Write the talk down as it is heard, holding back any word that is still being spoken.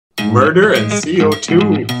murder and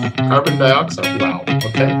CO2, carbon dioxide. Wow,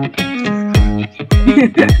 okay.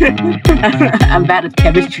 I'm bad at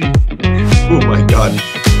chemistry. Oh my God.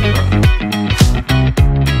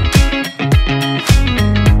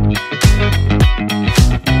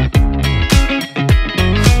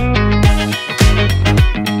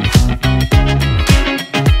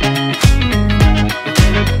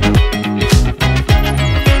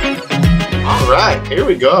 Here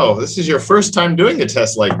we go. This is your first time doing a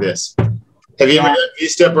test like this. Have you ever done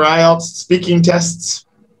Vstep or IELTS speaking tests?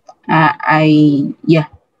 I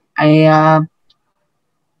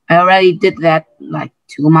already did that like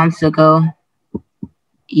 2 months ago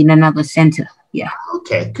in another center. Yeah.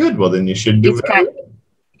 Okay, good. Well, then you should do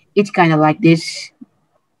it's kind of like this.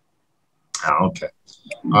 Oh, okay.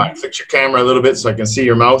 All right, fix your camera a little bit so I can see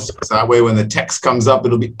your mouth. So that way when the text comes up,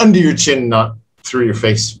 it'll be under your chin, not through your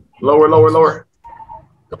face. Lower, lower, lower.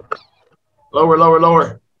 Lower, lower,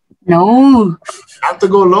 lower. No. You have to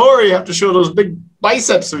go lower. You have to show those big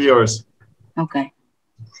biceps of yours. Okay.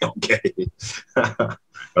 Okay. But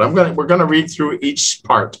we're gonna read through each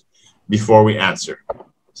part before we answer.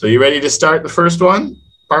 So you ready to start the first one?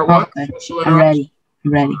 Part one? Okay. I'm ready.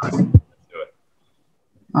 I'm ready. Right, let's do it.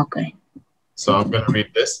 Okay. So I'm gonna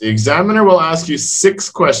read this. The examiner will ask you 6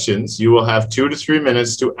 questions. You will have 2 to 3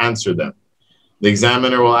 minutes to answer them. The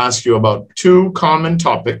examiner will ask you about 2 common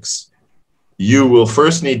topics. You will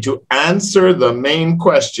first need to answer the main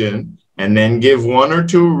question and then give 1 or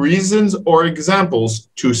 2 reasons or examples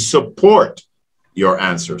to support your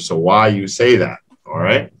answer. So why you say that, all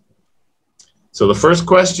right? So the first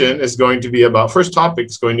question is going to be about, first topic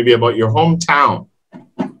is going to be about your hometown.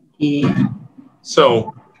 Yeah.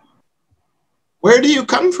 So where do you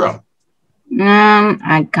come from?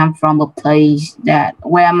 I come from a place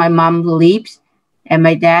where my mom lives. And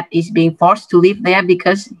my dad is being forced to live there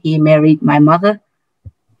because he married my mother.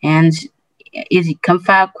 And is it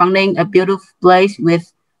Kampha, Quang Ninh, a beautiful place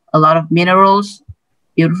with a lot of minerals,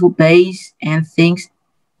 beautiful bays and things.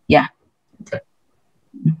 Yeah. Okay.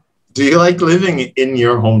 Do you like living in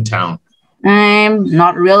your hometown?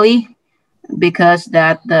 Not really, because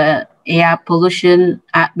the air pollution,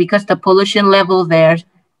 because the pollution level there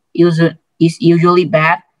is usually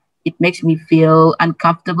bad. It makes me feel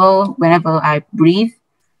uncomfortable whenever I breathe.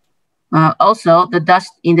 Also, the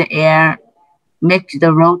dust in the air makes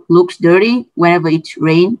the road looks dirty whenever it's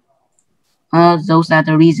rain. Those are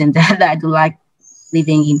the reasons that I do like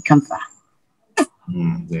living in Kampha.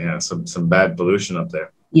 Yeah, some bad pollution up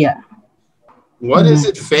there. Yeah. What is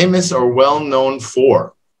it famous or well known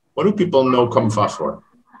for? What do people know Kampha for?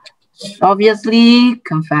 Obviously,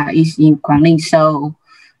 Kampha is in Quang Ninh, so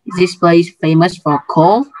this place is famous for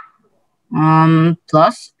coal.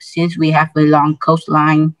 Plus, since we have a long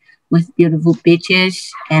coastline with beautiful beaches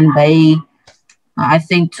and bay, I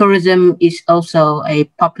think tourism is also a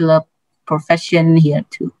popular profession here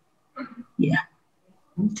too. Yeah.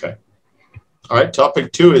 Okay. All right.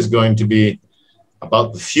 Topic 2 is going to be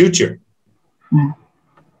about the future.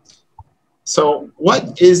 So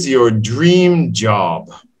what is your dream job?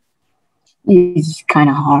 It's kind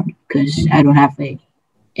of hard because I don't have a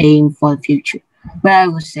aim for the future. But I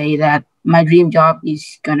would say that my dream job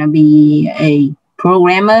is gonna be a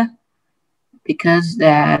programmer because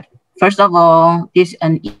that, first of all, it's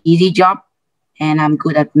an easy job and I'm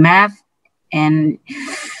good at math and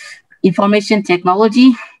information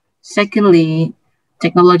technology. Secondly,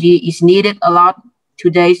 technology is needed a lot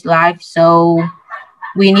today's life, so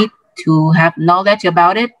we need to have knowledge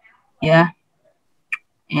about it. Yeah.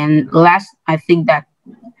 And last, I think that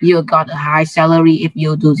you got a high salary if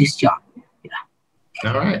you do this job.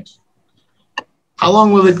 Yeah. All right. How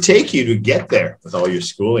long will it take you to get there with all your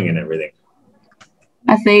schooling and everything?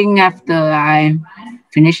 I think after I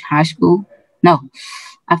finish high school,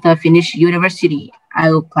 after I finish university,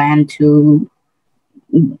 I will plan to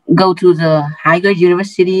go to the higher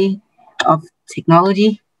university of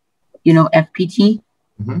technology, FPT.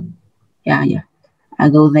 Yeah. I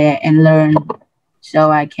go there and learn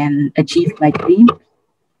so I can achieve my dream.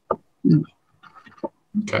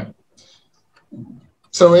 Okay.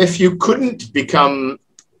 So if you couldn't become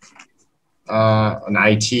an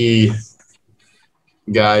IT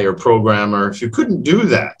guy or programmer, if you couldn't do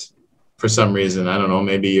that for some reason, I don't know,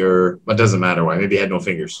 maybe it doesn't matter why, maybe you had no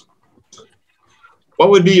fingers. What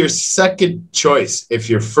would be your second choice if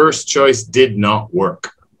your first choice did not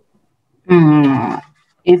work?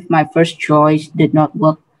 If my first choice did not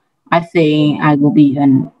work, I think I will be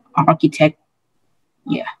an architect.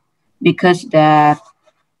 Yeah, because that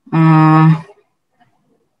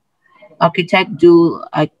architect do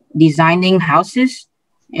designing houses,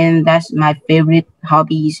 and that's my favorite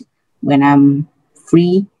hobbies when I'm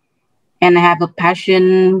free. and I have a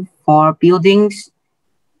passion for buildings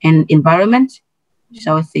and environment.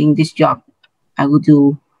 So I think this job I will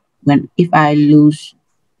do if I lose.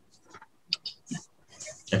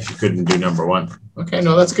 If you couldn't do number one. Okay,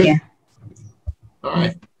 no, that's good. Yeah. All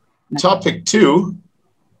right. Topic 2,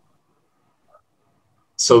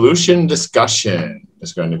 solution discussion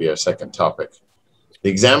is going to be our second topic. The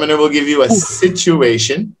examiner will give you a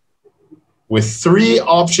situation with 3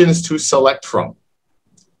 options to select from.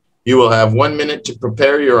 You will have 1 minute to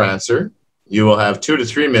prepare your answer. You will have 2 to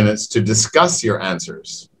 3 minutes to discuss your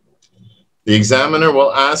answers. The examiner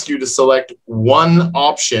will ask you to select one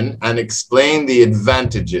option and explain the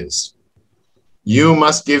advantages. You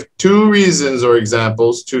must give 2 reasons or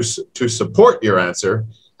examples to support your answer,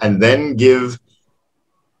 and then give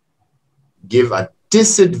a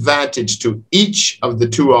disadvantage to each of the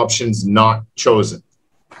 2 options not chosen.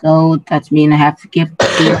 So that means I have to give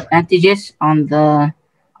 2 advantages on the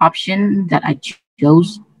option that I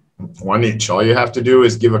chose. 1 each. All you have to do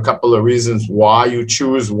is give a couple of reasons why you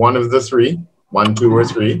choose one of the 3, 1, 2, or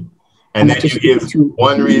 3. And then you give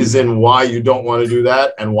 1 reason why you don't want to do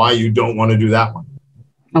that and why you don't want to do that one.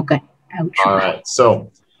 Okay. All right.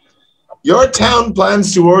 So your town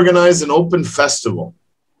plans to organize an open festival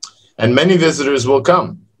and many visitors will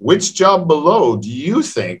come. Which job below do you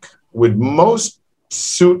think would most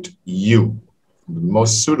suit you,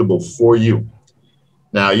 most suitable for you?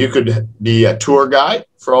 Now, you could be a tour guide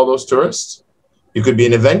for all those tourists. You could be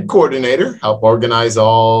an event coordinator, help organize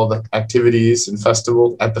all the activities and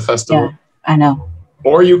at the festival. Yeah, I know.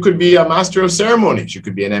 Or you could be a master of ceremonies. You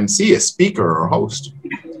could be an MC, a speaker, or a host.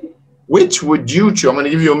 Which would you choose? I'm going to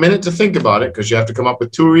give you a minute to think about it because you have to come up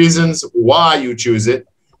with 2 reasons why you choose it,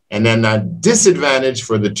 and then a disadvantage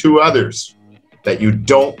for the 2 others that you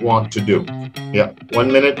don't want to do. Yeah,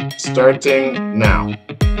 1 minute starting now.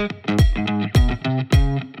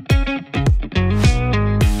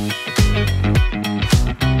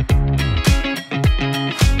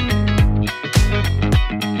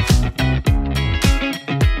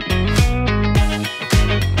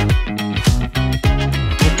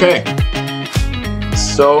 Okay,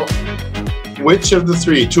 so which of the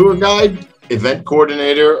 3, tour guide, event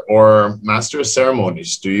coordinator, or master of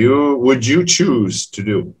ceremonies, would you choose to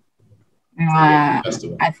do?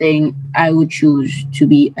 I think I would choose to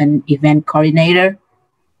be an event coordinator.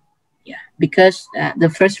 Yeah, because the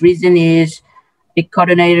first reason is the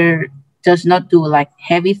coordinator does not do like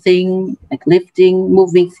heavy thing, like lifting,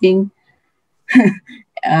 moving thing.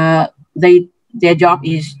 Their job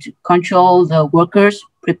is to control the workers,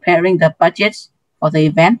 preparing the budgets for the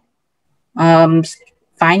event,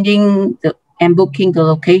 finding and booking the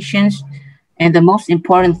locations, and the most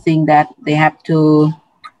important thing that they have to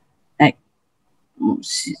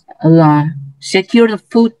secure the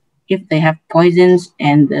food if they have poisons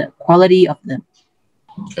and the quality of them.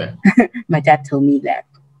 Okay. My dad told me that.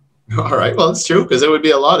 All right. Well, it's true because there would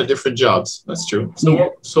be a lot of different jobs. That's true. So, yeah.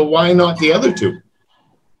 So why not the other 2?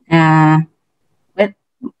 But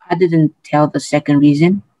I didn't tell the second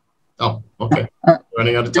reason. Oh, okay.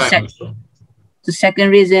 Running out of time. The second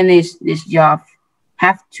reason is this job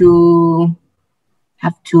have two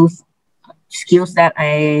skills that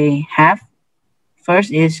I have.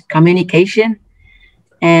 First is communication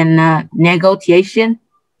and negotiation,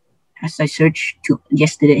 as I searched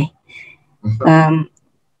yesterday.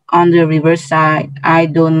 On the reverse side, I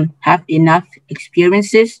don't have enough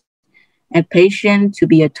experiences and patience to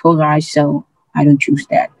be a tour guide, so I don't choose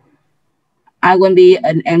that. I won't be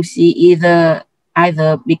an MC either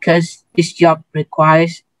because this job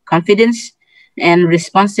requires confidence and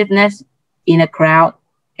responsiveness in a crowd,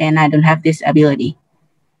 and I don't have this ability.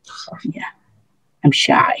 Yeah, I'm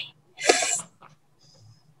shy.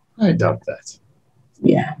 I doubt that.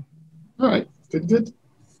 Yeah. All right. Good.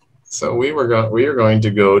 So we are going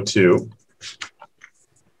to go to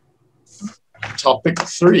topic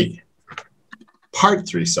 3. Part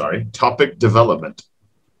 3, sorry. Topic development.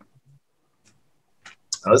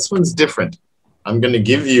 Now this one's different. I'm going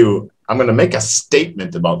to make a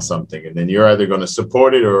statement about something, and then you're either going to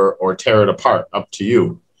support it or tear it apart, up to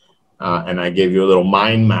you. And I gave you a little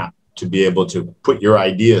mind map to be able to put your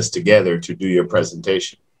ideas together to do your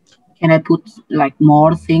presentation. Can I put like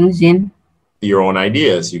more things in? Your own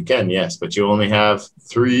ideas, you can, yes, but you only have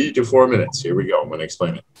 3 to 4 minutes. Here we go. I'm going to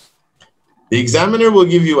explain it. The examiner will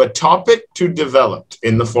give you a topic to develop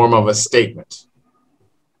in the form of a statement.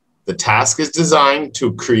 The task is designed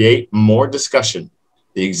to create more discussion.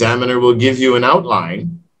 The examiner will give you an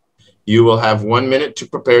outline. You will have 1 minute to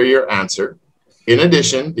prepare your answer. In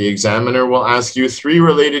addition, the examiner will ask you 3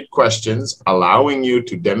 related questions, allowing you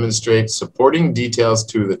to demonstrate supporting details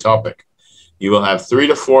to the topic. You will have 3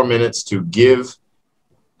 to 4 minutes to give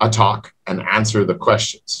a talk and answer the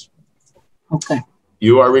questions. Okay.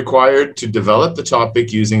 You are required to develop the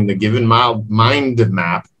topic using the given mind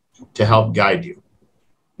map to help guide you.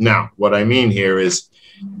 Now, what I mean here is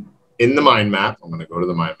in the mind map, I'm going to go to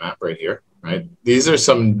the mind map right here, right? These are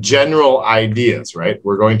some general ideas, right?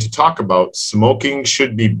 We're going to talk about smoking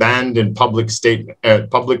should be banned in public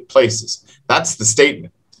places. That's the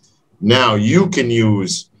statement. Now you can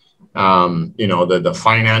use, you know, the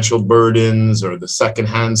financial burdens or the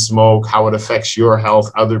secondhand smoke, how it affects your health,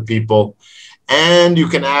 other people, and you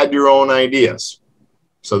can add your own ideas.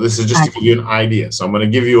 So this is just to give you an idea. So I'm going to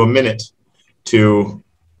give you a minute to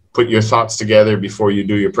put your thoughts together before you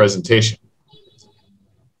do your presentation.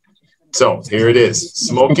 So here it is.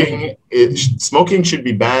 Smoking should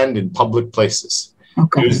be banned in public places.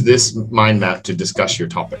 Okay. Use this mind map to discuss your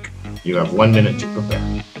topic. You have 1 minute to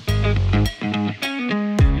prepare.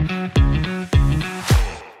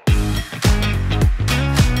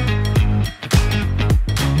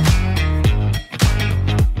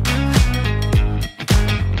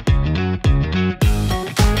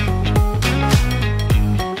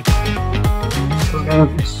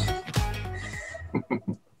 Nervous.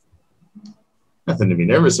 Nothing to be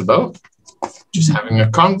nervous about. Just having a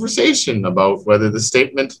conversation about whether the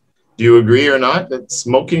statement, do you agree or not, that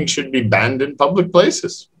smoking should be banned in public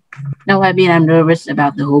places? No, I mean, I'm nervous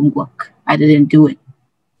about the homework. I didn't do it.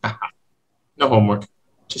 No homework.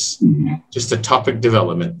 Just a topic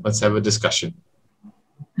development. Let's have a discussion.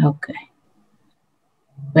 Okay.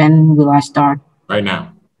 When will I start? Right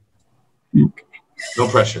now. Okay. No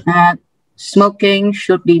pressure. Smoking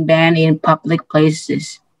should be banned in public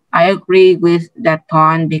places. I agree with that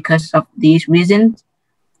point because of these reasons.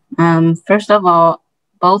 First of all,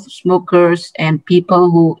 both smokers and people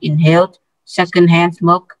who inhaled secondhand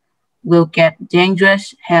smoke will get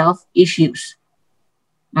dangerous health issues.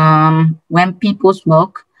 When people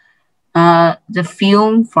smoke, the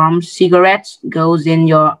fume from cigarettes goes in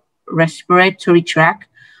your respiratory tract.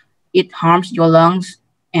 It harms your lungs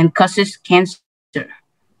and causes cancer.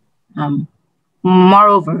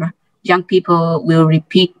 Moreover, young people will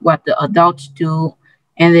repeat what the adults do,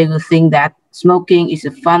 and they will think that smoking is a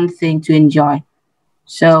fun thing to enjoy.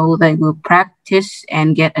 So they will practice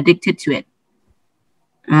and get addicted to it.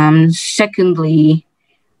 Secondly,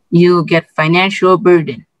 you get financial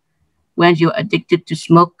burden. When you're addicted to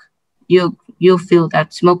smoke, you feel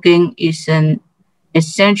that smoking is an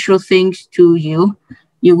essential thing to you.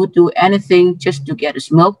 You would do anything just to get a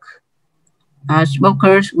smoke.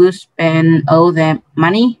 Smokers will spend all their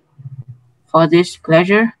money for this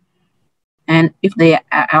pleasure. And if they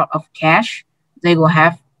are out of cash, they will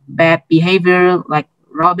have bad behavior like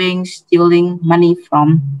robbing, stealing money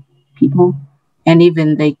from people, and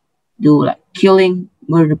even they do like killing,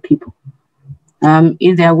 murder people.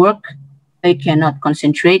 In their work, they cannot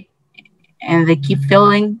concentrate and they keep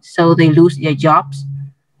failing, so they lose their jobs.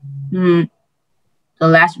 The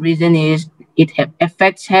last reason is it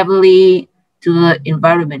affects heavily to the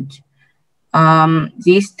environment.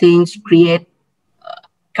 These things create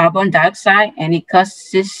carbon dioxide and it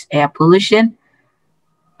causes air pollution.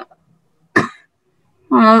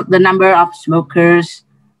 The number of smokers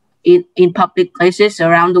in public places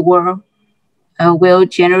around the world will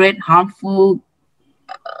generate harmful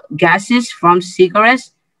gases from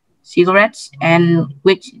cigarettes, and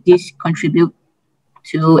which this contribute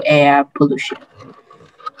to air pollution.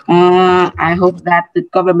 I hope that the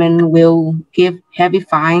government will give heavy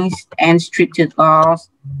fines and stricter laws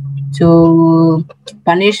to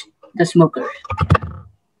punish the smokers.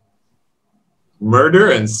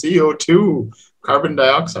 Murder and CO2, carbon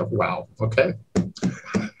dioxide. Wow. Okay.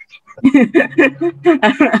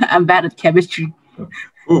 I'm bad at chemistry.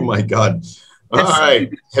 Oh my God. All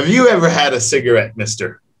right. Have you ever had a cigarette,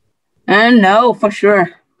 mister? No, for sure.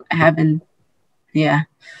 I haven't. Yeah.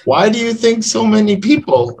 Why do you think so many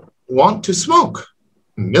people want to smoke?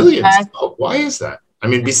 Millions. Why is that? I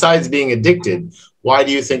mean, besides being addicted, why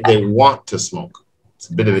do you think they want to smoke? It's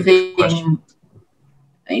a bit of a different question.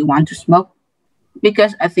 They want to smoke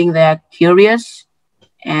because I think they're curious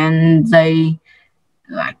and they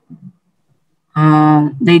like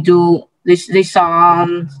they saw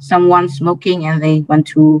someone smoking and they want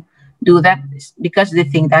to do that because they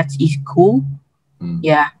think that is cool.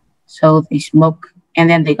 Yeah. So they smoke and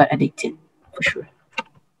then they got addicted for sure.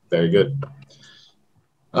 Very good.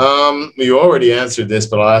 You already answered this,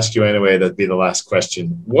 but I'll ask you anyway. That'd be the last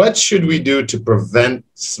question. What should we do to prevent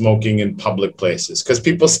smoking in public places? Because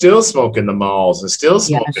people still smoke in the malls and still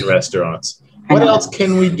smoke in restaurants. What else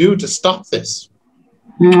can we do to stop this?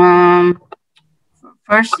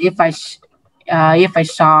 First, if if I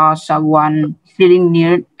saw someone sitting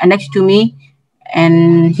next to me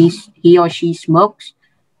and he or she smokes,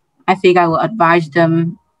 I think I will advise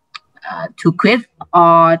them to quit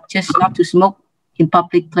or just not to smoke in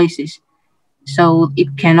public places, so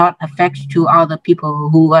it cannot affect to other people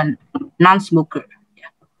who are non-smoker. Yeah.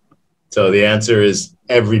 So the answer is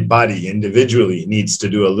everybody individually needs to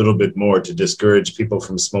do a little bit more to discourage people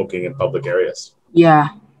from smoking in public areas. Yeah.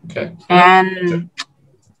 Okay. And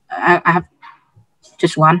I have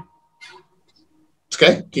just one.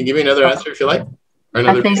 Okay. Can you give me another answer if you like?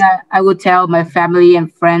 I think I would tell my family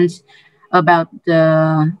and friends about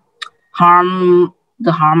the harm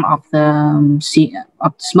of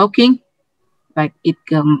of smoking, like it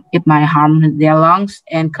might harm their lungs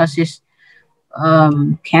and causes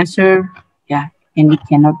cancer. Yeah, and it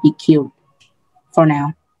cannot be cured for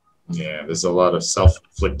now. Yeah, there's a lot of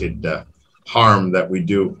self-inflicted harm that we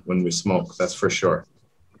do when we smoke. That's for sure.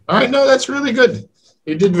 All right, no, that's really good.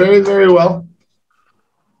 You did very, very well.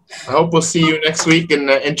 I hope we'll see you next week in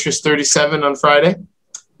Interest 37 on Friday.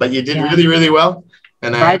 But you did really, really well.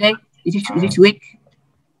 And Friday? This week?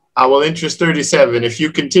 Well, Interest 37. If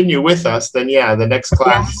you continue with us, then yeah, the next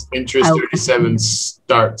class, Interest 37,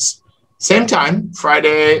 starts. Same time,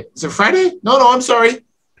 Friday. Is it Friday? No, I'm sorry.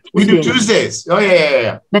 We do Tuesdays. Oh,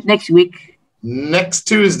 yeah. But next week? Next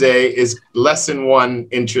Tuesday is Lesson 1,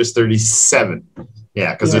 Interest 37.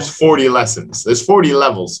 Yeah, because there's 40 lessons. There's 40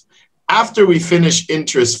 levels. After we finish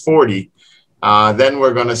Interest 40, then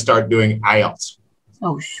we're going to start doing IELTS.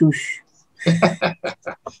 Oh, shush.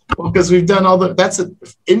 Well, because we've done all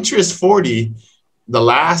Interest 40, the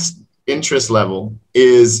last interest level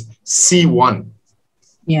is C1.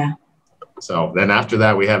 Yeah. So then after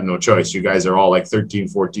that, we have no choice. You guys are all like 13,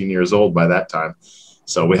 14 years old by that time.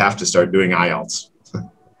 So we have to start doing IELTS.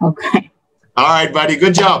 Okay. All right, buddy.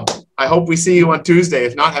 Good job. I hope we see you on Tuesday.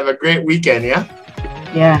 If not, have a great weekend, yeah?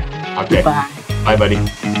 Yeah. Okay. Bye. Bye, buddy.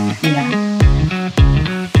 Yeah.